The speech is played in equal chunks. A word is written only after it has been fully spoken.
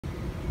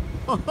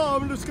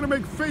I'm just gonna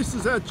make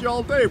faces at you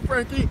all day,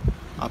 Frankie.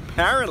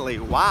 Apparently,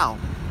 wow.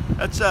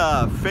 That's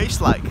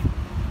face-like.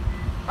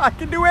 I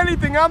can do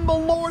anything. I'm the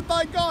Lord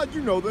thy God.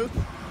 You know this.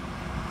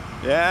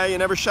 Yeah, you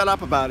never shut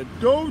up about it.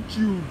 Don't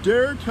you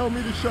dare tell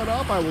me to shut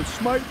up. I will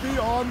smite thee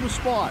on the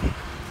spot.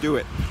 Do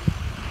it.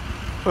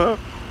 Huh?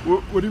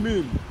 What do you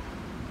mean?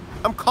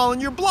 I'm calling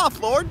your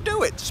bluff, Lord.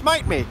 Do it.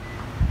 Smite me.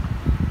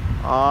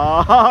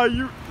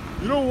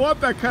 You don't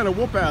want that kind of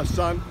whoop-ass,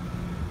 son.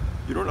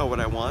 You don't know what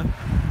I want.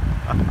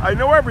 I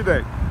know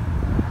everything.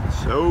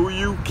 So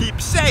you keep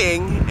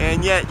saying,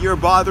 and yet you're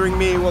bothering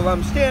me while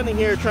I'm standing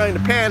here trying to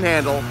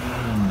panhandle.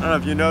 I don't know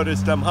if you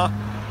noticed I'm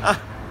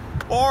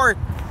poor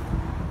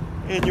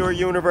in your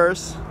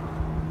universe.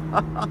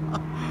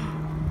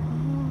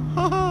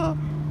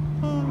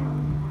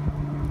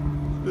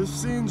 This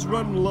scene's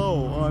running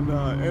low on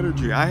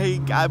energy.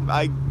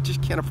 I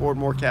just can't afford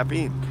more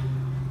caffeine.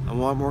 I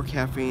want more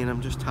caffeine.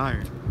 I'm just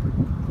tired.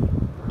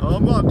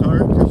 I'm not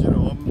tired because, you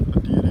know, I'm a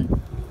deity.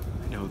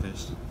 I know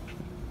this.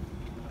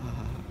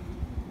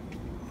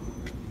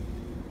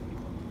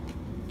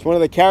 It's one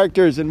of the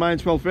characters in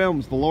Mindspell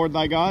films, the Lord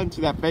thy God.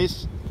 See that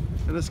face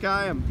in the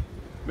sky? I'm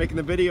making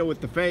the video with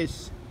the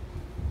face.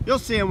 You'll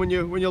see him when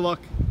you look.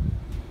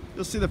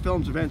 You'll see the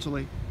films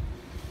eventually.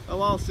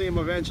 They'll all see him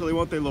eventually,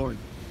 won't they, Lord?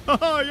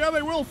 Yeah,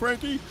 they will,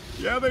 Frankie.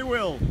 Yeah, they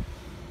will.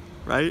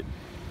 Right?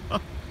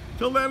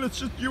 Till then, it's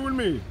just you and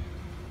me.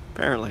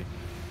 Apparently.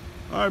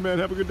 All right, man.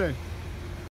 Have a good day.